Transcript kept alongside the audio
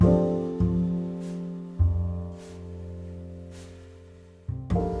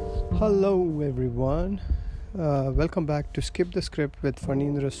Hello everyone, welcome back to Skip the Script with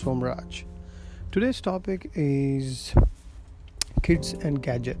Farnindra Somraj. Today's topic is kids and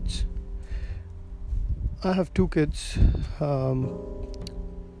gadgets. I have two kids, one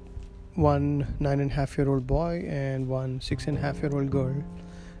 9.5-year-old boy and one 6.5-year-old girl.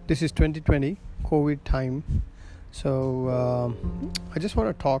 This is 2020 COVID time. So I just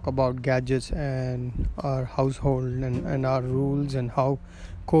want to talk about gadgets and our household and our rules and how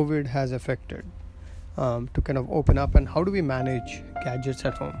COVID has affected to kind of open up and how do we manage gadgets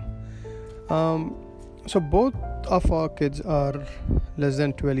at home. So both of our kids are less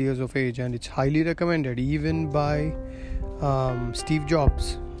than 12 years of age, and it's highly recommended even by Steve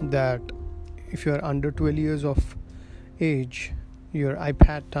Jobs that if you're under 12 years of age, your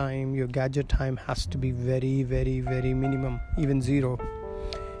iPad time, your gadget time has to be very, very, very minimum, even zero.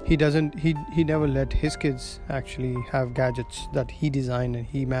 He never let his kids actually have gadgets that he designed and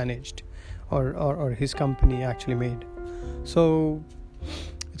he managed or his company actually made. So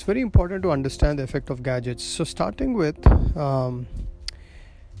it's very important to understand the effect of gadgets. So starting with the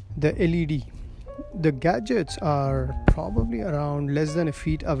LED. The gadgets are probably around less than a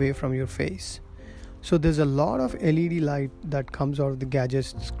feet away from your face. So there's a lot of LED light that comes out of the gadget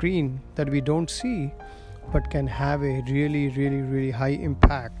screen that we don't see, but can have a really, really, really high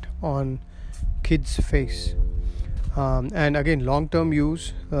impact on kids' face. And again, long-term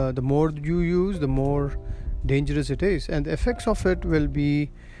use, the more you use, the more dangerous it is. And the effects of it will be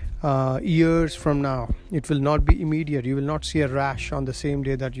years from now. It will not be immediate. You will not see a rash on the same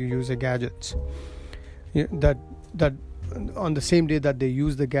day that you use the gadgets. That on the same day that they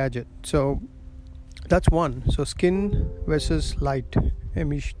use the gadget. So that's one. So skin versus light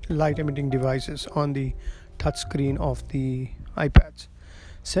emitting devices on the touch screen of the iPads.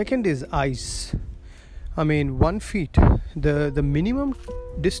 Second is eyes. 1 feet. The minimum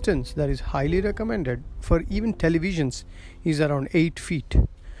distance that is highly recommended for even televisions is around 8 feet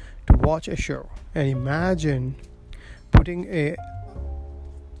to watch a show. And imagine putting a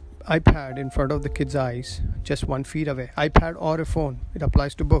iPad in front of the kid's eyes just 1 feet away. iPad or a phone. It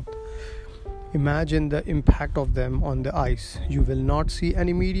applies to both. Imagine the impact of them on the eyes. You will not see an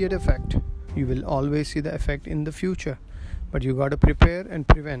immediate effect. You will always see the effect in the future. But you got to prepare and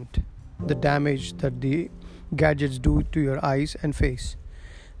prevent the damage that the gadgets do to your eyes and face.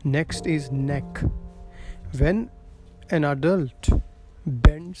 Next is neck. When an adult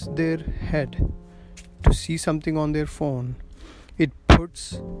bends their head to see something on their phone, it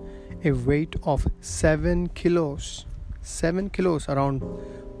puts a weight of 7 kilos. 7 kilos, around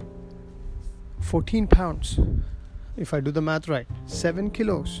 14 pounds, if I do the math right. 7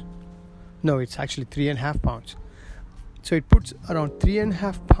 kilos. No, it's actually 3.5 pounds. So it puts around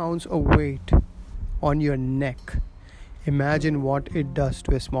 3.5 pounds of weight on your neck. Imagine what it does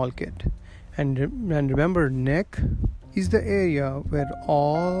to a small kid. And remember, neck is the area where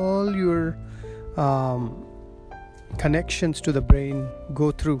all your connections to the brain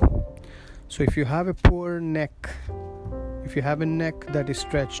go through. So if you have a poor neck, if you have a neck that is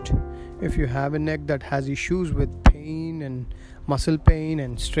stretched, if you have a neck that has issues with pain and muscle pain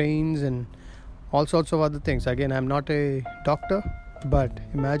and strains and all sorts of other things. Again, I'm not a doctor, but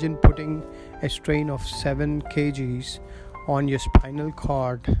imagine putting a strain of 7 kgs on your spinal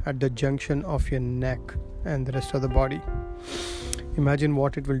cord at the junction of your neck and the rest of the body. Imagine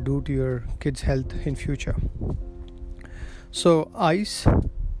what it will do to your kid's health in future. So eyes,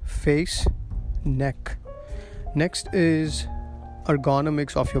 face, neck. Next is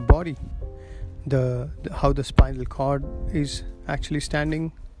ergonomics of your body. How the spinal cord is actually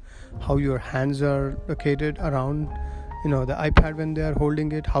standing, how your hands are located around the iPad when they are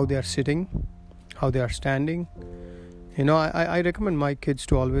holding it, how they are sitting, how they are standing. I recommend my kids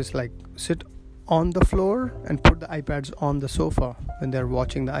to always sit on the floor and put the iPads on the sofa when they're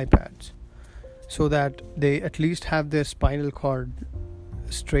watching the iPads, so that they at least have their spinal cord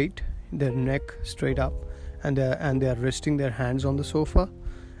straight, their neck straight up, and they are resting their hands on the sofa,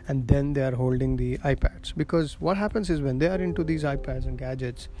 and then they are holding the iPads. Because what happens is when they are into these iPads and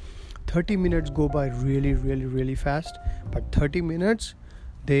gadgets, 30 minutes go by really, really, really fast. But 30 minutes,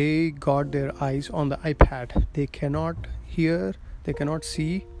 they got their eyes on the iPad. They cannot hear, they cannot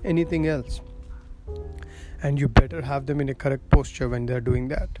see anything else. And you better have them in a correct posture when they're doing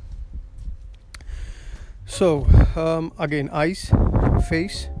that. So, again, eyes,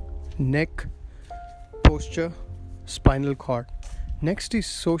 face, neck, posture, spinal cord. Next is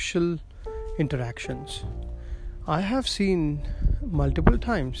social interactions. I have seen multiple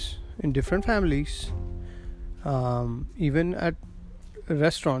times in different families, even at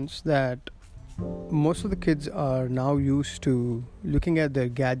restaurants, that most of the kids are now used to looking at their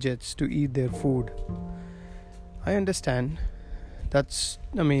gadgets to eat their food. I understand.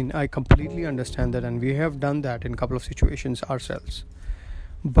 I completely understand that, and we have done that in a couple of situations ourselves.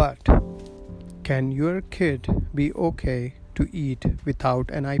 But can your kid be okay to eat without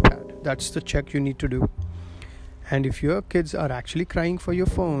an iPad? That's the check you need to do. And if your kids are actually crying for your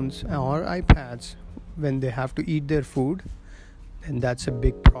phones or iPads when they have to eat their food, then that's a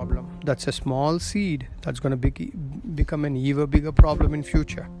big problem. That's a small seed that's going to become an even bigger problem in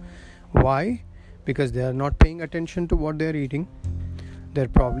future. Why? Because they are not paying attention to what they're eating. They're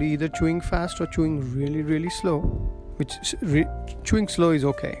probably either chewing fast or chewing really, really slow. Chewing slow is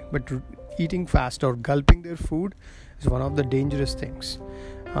okay, but eating fast or gulping their food is one of the dangerous things.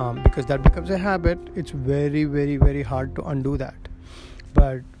 Because that becomes a habit. It's very, very, very hard to undo that.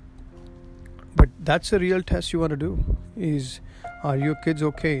 But that's a real test you want to do, is are your kids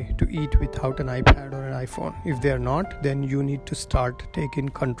okay to eat without an iPad or an iPhone? If they're not, then you need to start taking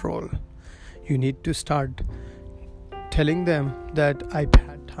control. You need to start telling them that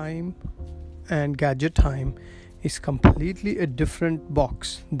iPad time and gadget time is completely a different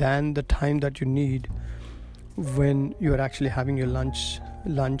box than the time that you need when you're actually having your lunch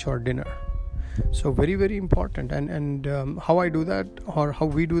or dinner. So very, very important. And how I do that, or how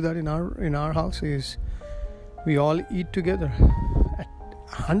we do that in our house, is we all eat together. At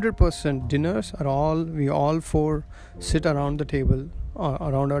 100% dinners we all four sit around the table,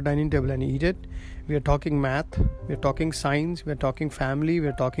 around our dining table, and eat it. We are talking math, we are talking science, we are talking family, we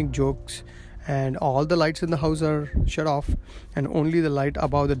are talking jokes, and all the lights in the house are shut off, and only the light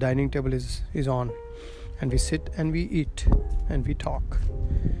above the dining table is on. And we sit and we eat and we talk.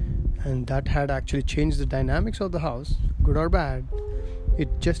 And that had actually changed the dynamics of the house, good or bad. It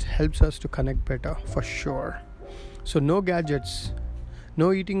just helps us to connect better, for sure. So no gadgets,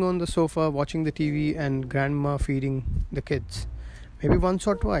 no eating on the sofa, watching the TV, and grandma feeding the kids. Maybe once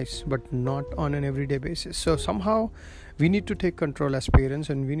or twice, but not on an everyday basis. So somehow we need to take control as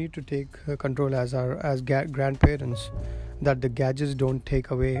parents, and we need to take control as grandparents, that the gadgets don't take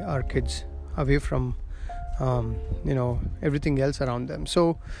away our kids away from everything else around them.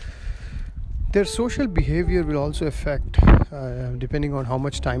 So their social behavior will also affect depending on how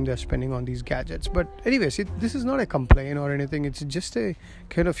much time they're spending on these gadgets. But anyways, this is not a complaint or anything. It's just a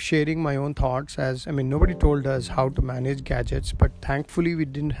kind of sharing my own thoughts. Nobody told us how to manage gadgets, but thankfully we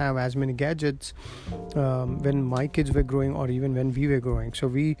didn't have as many gadgets when my kids were growing, or even when we were growing. So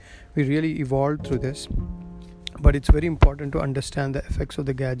we really evolved through this. But it's very important to understand the effects of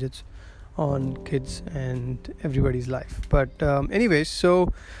the gadgets on kids and everybody's life. But anyways,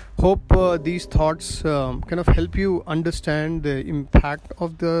 so hope these thoughts kind of help you understand the impact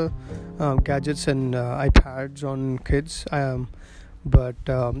of the gadgets and iPads on kids. But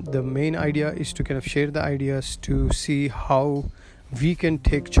the main idea is to kind of share the ideas to see how we can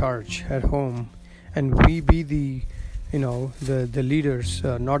take charge at home, and we be the leaders,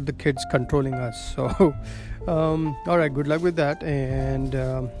 not the kids controlling us. So all right, good luck with that,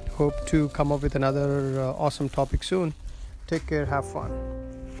 and hope to come up with another awesome topic soon. Take care, have fun.